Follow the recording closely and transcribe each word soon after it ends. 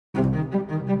Hello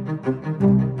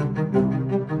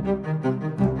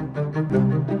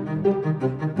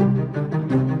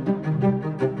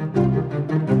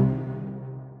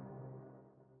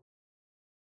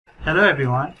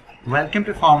everyone, welcome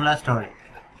to Formula Story.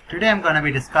 Today I'm going to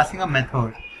be discussing a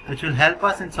method which will help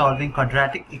us in solving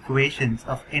quadratic equations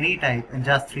of any type in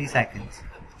just 3 seconds.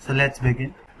 So let's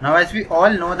begin. Now as we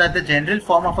all know that the general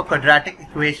form of a quadratic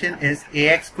equation is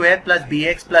ax squared plus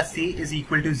bx plus c is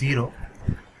equal to 0.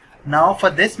 Now for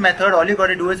this method all you got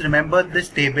to do is remember this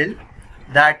table,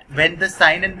 that when the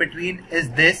sign in between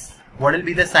is this, what will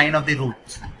be the sign of the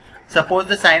roots? Suppose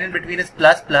the sign in between is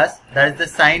plus plus, that is the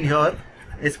sign here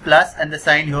is plus and the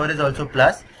sign here is also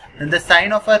plus, then the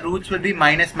sign of our roots will be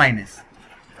minus minus.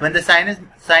 When the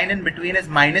sign in between is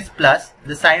minus plus,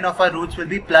 the sign of our roots will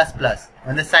be plus plus.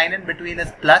 When the sign in between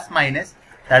is plus minus,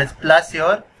 that is plus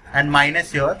here and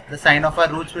minus here, the sign of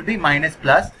our roots will be minus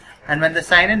plus. And when the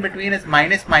sign in between is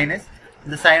minus minus,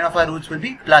 the sign of our roots will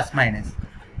be plus minus.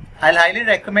 I'll highly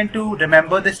recommend to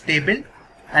remember this table,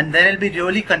 and then it will be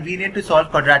really convenient to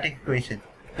solve quadratic equation.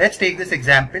 Let's take this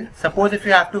example. Suppose if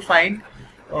you have to find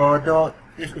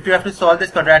if you have to solve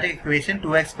this quadratic equation,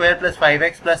 2x squared plus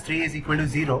 5x plus 3 is equal to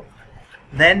 0,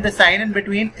 then the sign in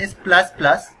between is plus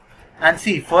plus. And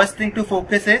see, first thing to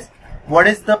focus is what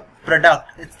is the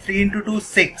product? It's 3 into 2,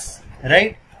 6,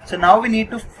 right? So now we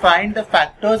need to find the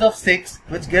factors of 6,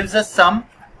 which gives us sum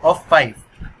of 5,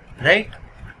 right?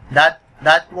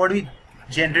 That's what we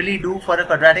generally do for a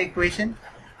quadratic equation.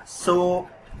 So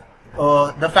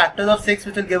the factors of 6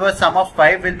 which will give us sum of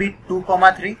 5 will be 2,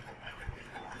 3,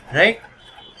 right?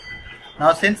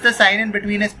 Now since the sign in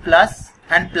between is plus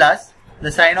and plus,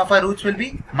 the sign of our roots will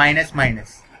be minus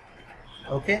minus.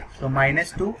 Okay, so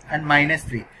minus 2 and minus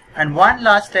 3. And one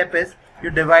last step is you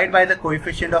divide by the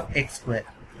coefficient of x square,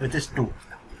 which is 2.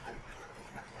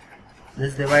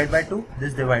 This divide by 2,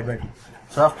 this divide by 2.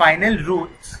 So our final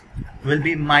roots will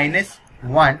be minus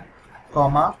 1,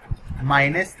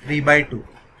 minus 3 by 2.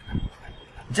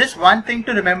 Just one thing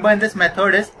to remember in this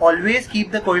method is always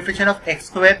keep the coefficient of x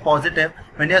square positive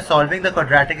when you are solving the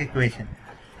quadratic equation.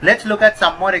 Let's look at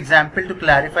some more example to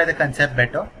clarify the concept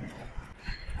better.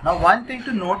 Now one thing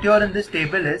to note here in this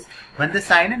table is when the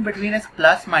sign in between is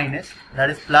plus minus, that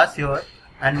is plus here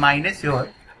and minus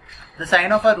here, the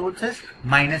sign of our roots is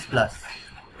minus plus.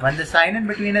 When the sign in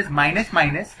between is minus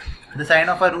minus, the sign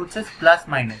of our roots is plus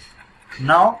minus.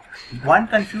 Now one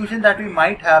confusion that we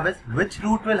might have is which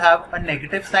root will have a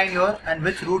negative sign here and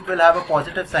which root will have a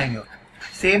positive sign here.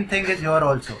 Same thing is here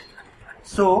also.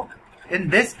 So in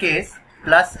this case,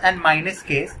 plus and minus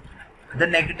case, the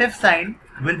negative sign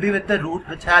will be with the root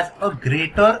which has a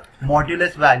greater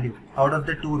modulus value out of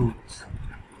the two roots.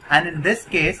 And in this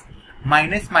case,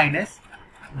 minus minus,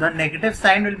 the negative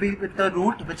sign will be with the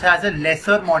root which has a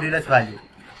lesser modulus value.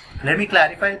 Let me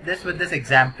clarify this with this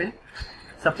example.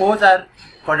 Suppose our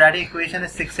quadratic equation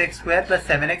is 6x squared plus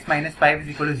 7x minus 5 is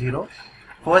equal to 0.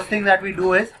 First thing that we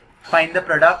do is find the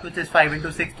product, which is 5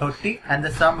 into 6, 30, and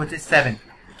the sum, which is 7.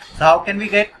 So how can we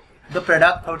get the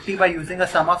product 30 by using a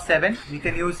sum of 7? We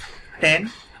can use 10,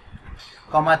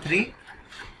 3.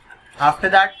 After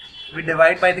that, we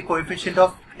divide by the coefficient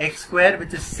of x squared,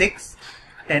 which is 6,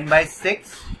 10 by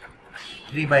 6,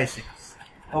 3 by 6.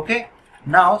 Okay.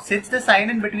 Now, since the sign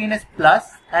in between is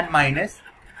plus and minus,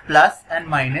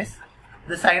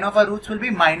 the sign of our roots will be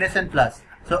minus and plus.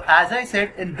 So as I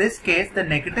said, in this case, the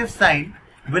negative sign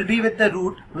will be with the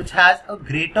root which has a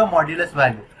greater modulus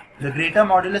value. The greater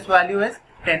modulus value is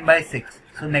 10 by 6.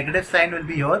 So negative sign will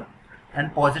be here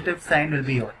and positive sign will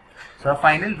be here. So our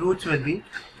final roots will be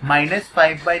minus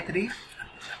 5 by 3,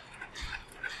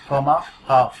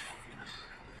 half.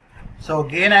 So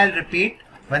again I'll repeat,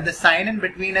 when the sign in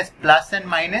between is plus and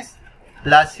minus,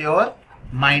 plus here,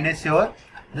 minus here,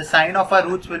 the sign of our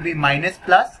roots will be minus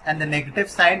plus and the negative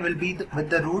sign will be with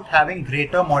the root having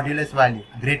greater modulus value,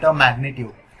 greater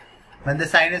magnitude. When the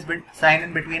sign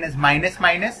in between is minus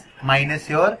minus, minus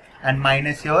here and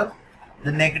minus here,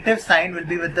 the negative sign will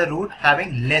be with the root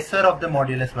having lesser of the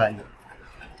modulus value.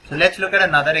 So let's look at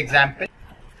another example.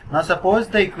 Now suppose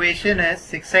the equation is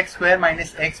 6x squared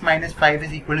minus x minus 5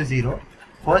 is equal to 0.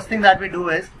 First thing that we do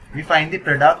is we find the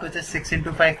product, which is 6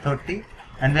 into 5, 30,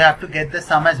 and we have to get the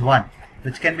sum as 1.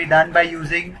 Which can be done by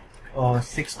using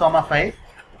 6, 5,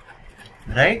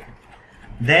 right?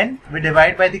 Then we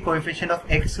divide by the coefficient of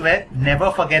x square. Never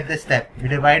forget this step. We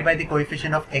divide by the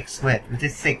coefficient of x square, which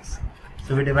is 6.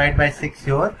 So we divide by 6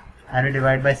 here and we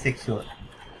divide by 6 here.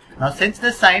 Now since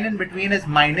the sign in between is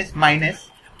minus minus,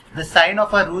 the sign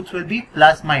of our roots will be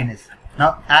plus minus.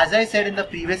 Now as I said in the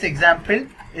previous example,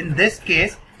 in this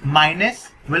case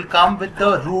minus will come with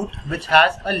the root which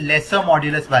has a lesser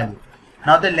modulus value.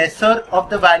 Now the lesser of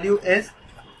the value is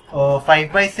 5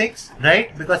 by 6,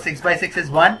 right? Because 6 by 6 is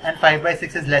 1 and 5 by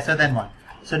 6 is lesser than 1.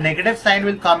 So negative sign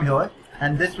will come here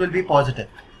and this will be positive.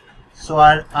 So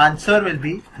our answer will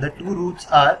be the two roots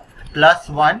are plus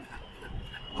 1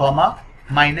 comma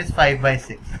minus 5 by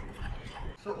 6.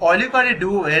 So all you got to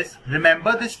do is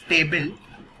remember this table,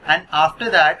 and after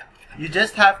that you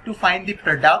just have to find the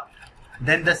product,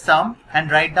 then the sum,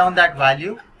 and write down that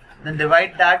value, then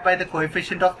divide that by the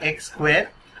coefficient of x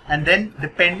square, and then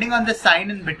depending on the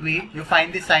sign in between you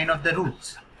find the sign of the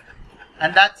roots.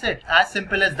 And that's it, as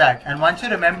simple as that. And once you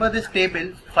remember this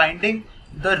table, finding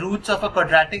the roots of a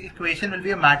quadratic equation will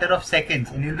be a matter of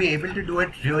seconds and you'll be able to do it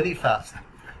really fast.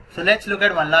 So let's look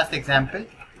at one last example.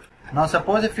 Now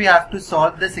suppose if we have to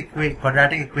solve this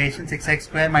quadratic equation 6x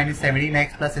squared minus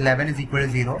 17x plus 11 is equal to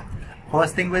 0.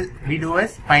 First thing we do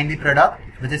is find the product,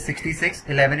 which is 66,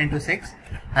 11 into 6,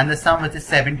 and the sum, which is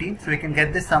 17. So we can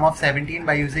get the sum of 17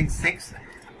 by using 6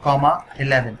 comma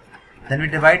 11. Then we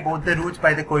divide both the roots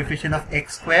by the coefficient of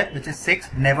x squared, which is 6.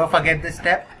 Never forget this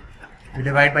step. We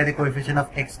divide by the coefficient of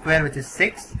x squared, which is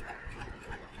 6.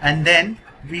 And then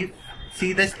we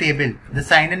see this table. The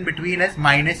sign in between is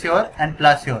minus here and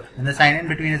plus here. And the sign in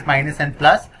between is minus and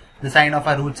plus. The sign of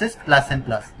our roots is plus and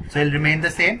plus. So it will remain the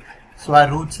same. So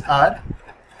our roots are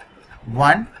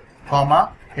 1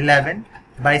 comma 11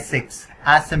 by 6.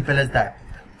 As simple as that.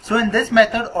 So in this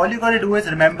method, all you got to do is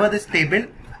remember this table,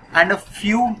 and a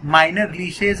few minor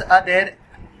cliches are there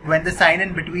when the sign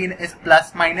in between is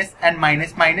plus minus and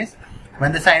minus minus.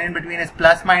 When the sign in between is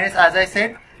plus minus, as I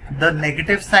said, the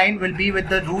negative sign will be with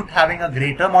the root having a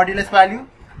greater modulus value,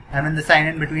 and when the sign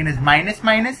in between is minus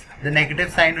minus, the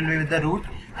negative sign will be with the root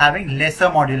having lesser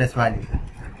modulus value.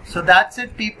 So that's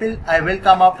it, people. I will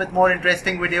come up with more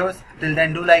interesting videos. Till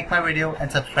then, do like my video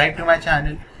and subscribe to my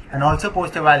channel, and also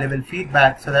post a valuable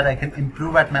feedback so that I can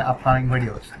improve at my upcoming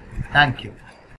videos. Thank you.